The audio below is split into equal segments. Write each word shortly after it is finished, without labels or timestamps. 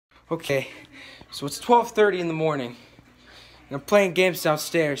Okay, so it's 12:30 in the morning, and I'm playing games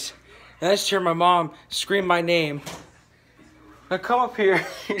downstairs, and I just hear my mom scream my name. I come up here,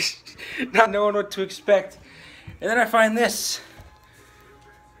 not knowing what to expect, and then I find this.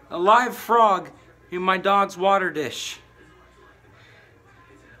 A live frog in my dog's water dish.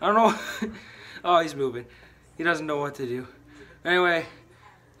 I don't know. Oh, he's moving. He doesn't know what to do. Anyway,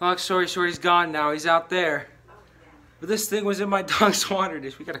 long story short, he's gone now. He's out there. But this thing was in my dog's water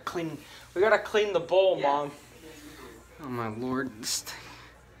dish. We gotta clean the bowl, Mom. Oh my Lord, this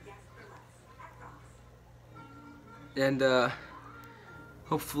thing. And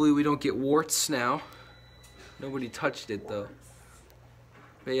hopefully we don't get warts now. Nobody touched it though.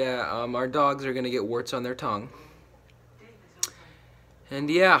 But yeah, our dogs are gonna get warts on their tongue. And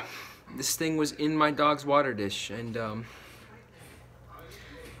yeah, this thing was in my dog's water dish, and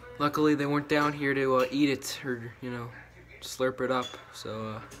luckily they weren't down here to eat it or, you know, slurp it up.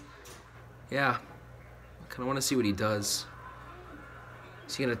 So yeah, I kind of want to see what he does.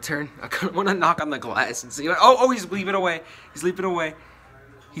 Is he gonna turn? I kind of want to knock on the glass and see. Oh, he's leaping away. He's leaping away.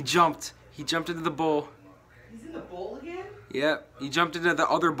 He jumped. He jumped into the bowl. He's in the bowl again? Yeah, he jumped into the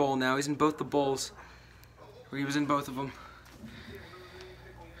other bowl now. He's in both the bowls. Or he was in both of them.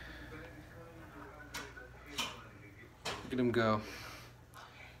 Look at him go.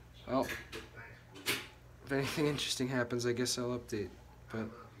 Well, if anything interesting happens, I guess I'll update. But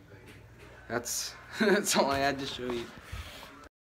that's all I had to show you.